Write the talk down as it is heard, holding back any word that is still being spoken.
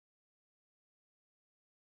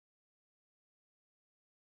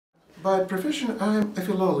By profession, I am a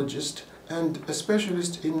philologist and a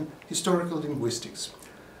specialist in historical linguistics,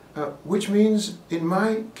 which means, in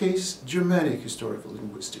my case, Germanic historical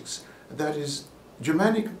linguistics. That is,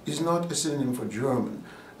 Germanic is not a synonym for German.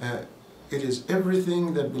 It is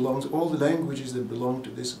everything that belongs, all the languages that belong to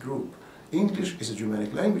this group. English is a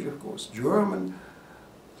Germanic language, of course, German,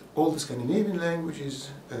 all the Scandinavian languages,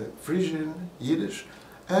 Frisian, Yiddish,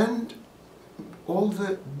 and all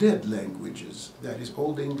the dead languages, that is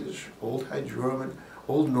Old English, Old High German,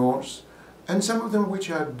 Old Norse, and some of them which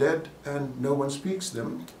are dead and no one speaks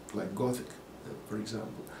them, like Gothic, for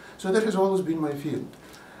example. So that has always been my field.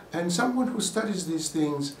 And someone who studies these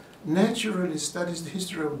things naturally studies the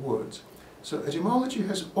history of words. So etymology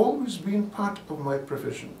has always been part of my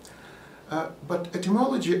profession. But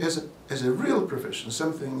etymology as a real profession,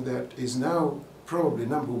 something that is now probably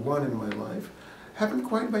 #1 in my life, happened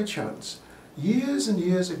quite by chance. Years and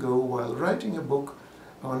years ago, while writing a book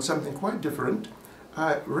on something quite different,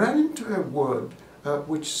 I ran into a word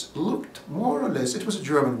which looked more or less, it was a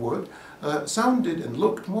German word, sounded and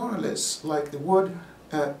looked more or less like the word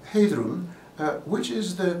Heidrun, which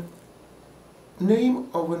is the name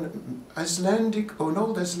of an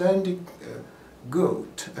old Icelandic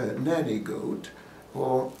goat, nanny goat,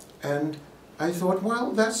 and I thought,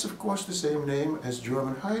 well, that's of course the same name as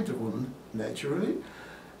German Heidrun, naturally,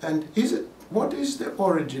 and what is the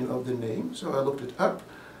origin of the name? So I looked it up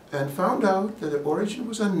and found out that the origin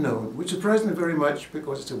was unknown, which surprised me very much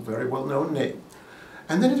because it's a very well-known name.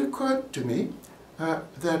 And then it occurred to me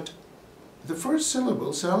that the first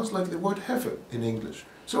syllable sounds like the word heifer in English.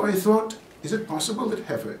 So I thought, is it possible that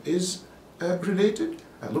heifer is related?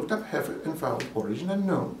 I looked up heifer and found origin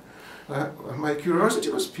unknown. My curiosity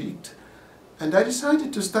was piqued, and I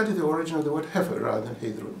decided to study the origin of the word heifer rather than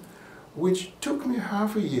Heidrun, which took me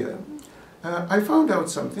half a year. I found out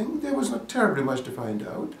something. There was not terribly much to find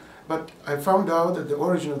out, but I found out that the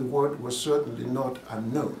origin of the word was certainly not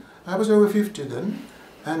unknown. I was over 50 then,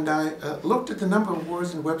 and I looked at the number of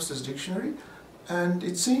words in Webster's dictionary, and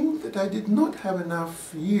it seemed that I did not have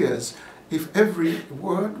enough years if every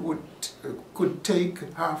word could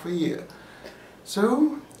take half a year.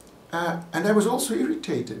 So, and I was also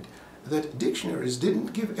irritated that dictionaries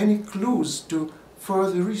didn't give any clues to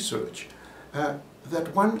further research,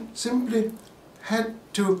 that one simply had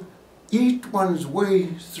to eat one's way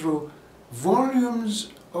through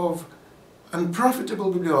volumes of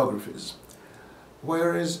unprofitable bibliographies,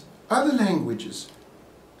 whereas other languages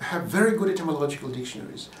have very good etymological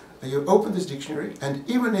dictionaries. You open this dictionary, and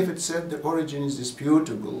even if it said the origin is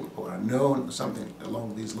disputable or unknown or something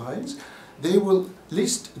along these lines, they will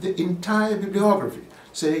list the entire bibliography,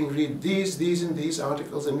 saying read these and these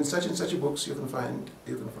articles, and in such a books you can find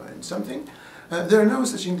something. There are no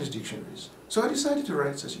such English dictionaries. So I decided to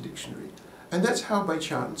write such a dictionary. And that's how, by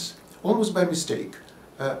chance, almost by mistake,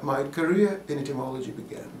 my career in etymology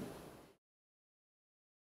began.